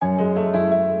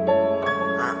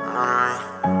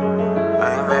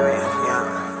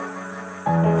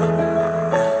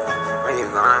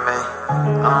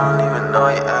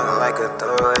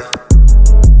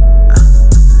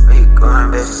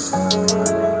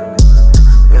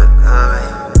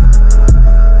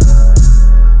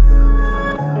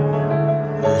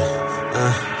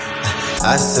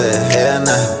said, hell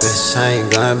nah, bitch, I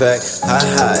ain't going back.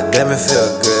 Ha, damn it feel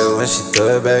good when she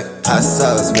throw it back. Hot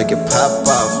sauce, make it pop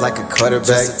off like a quarterback.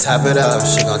 Just to top it off,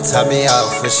 she gon' top me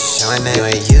off when she showin' it. You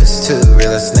ain't used to,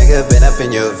 realest nigga, been up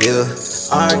in your view.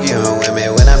 Arguing with me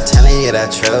when I'm telling you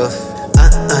that truth.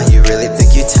 You really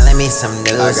think you telling me some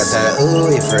news? I got that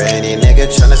Oowee for any nigga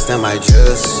tryna steal my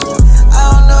juice. I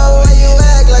don't know why you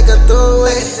act like a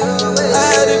throwaway. I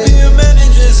had to be a man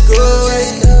and just go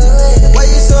away. Why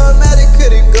you so mad it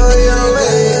couldn't go your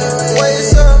way? Why you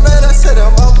so mad I said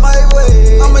I'm on my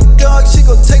way? I'm a dog, she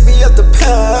gon' take me up the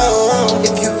pound.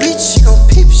 If you reach, she gon'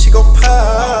 peep, she gon'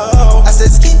 pow. I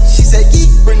said skee, she said yee,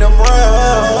 bring them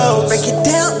round. Break it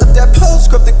down, up that pole,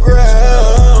 scrub the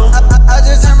ground. I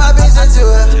just turned my bitch into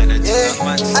a, yeah.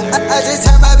 I just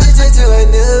turned my bitch into a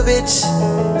new bitch.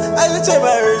 I just turned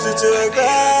my roots into a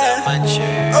grind.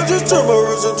 I just turned my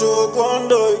roots into a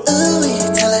klondike.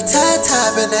 Oowee, tell a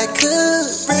tata in that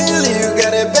coupe. Really, you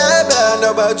got it bad, I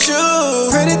know about you.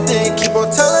 Pretty thing, keep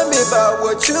on telling me about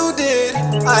what you did.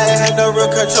 I ain't had no real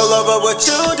control over what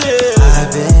you did.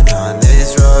 I've been on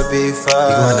this road before.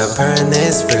 You wanna burn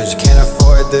this bridge, can't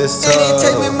afford this toll. It didn't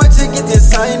take me much to get the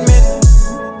assignment.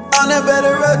 On a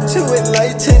better road to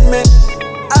enlightenment.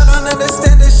 I don't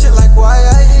understand this shit like why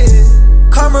I hit.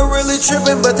 Karma really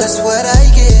trippin', but that's what I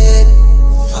get.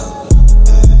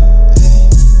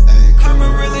 Karma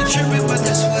really trippin', but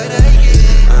that's what I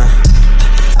get.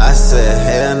 I said,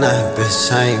 hell nah, bitch,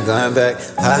 I ain't going back.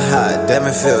 Ha, damn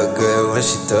it feel good when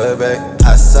she throw it back.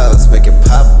 Hot sauce, make it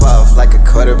pop off like a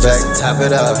quarterback. Just to top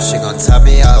it off, she gon' top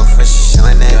me off when she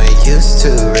showin' it. You ain't used to,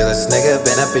 realest nigga,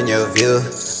 been up in your view.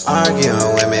 Arguing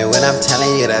with me when I'm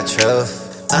telling you that truth.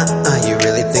 You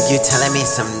really think you telling me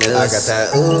some news? I got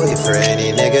that Oowee for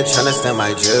any nigga tryna steal my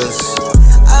juice.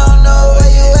 I don't know why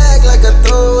you act like a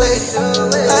throwaway.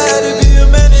 I had to be a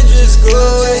man and just go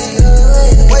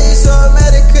away. Why you so mad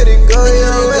it couldn't go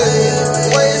your way?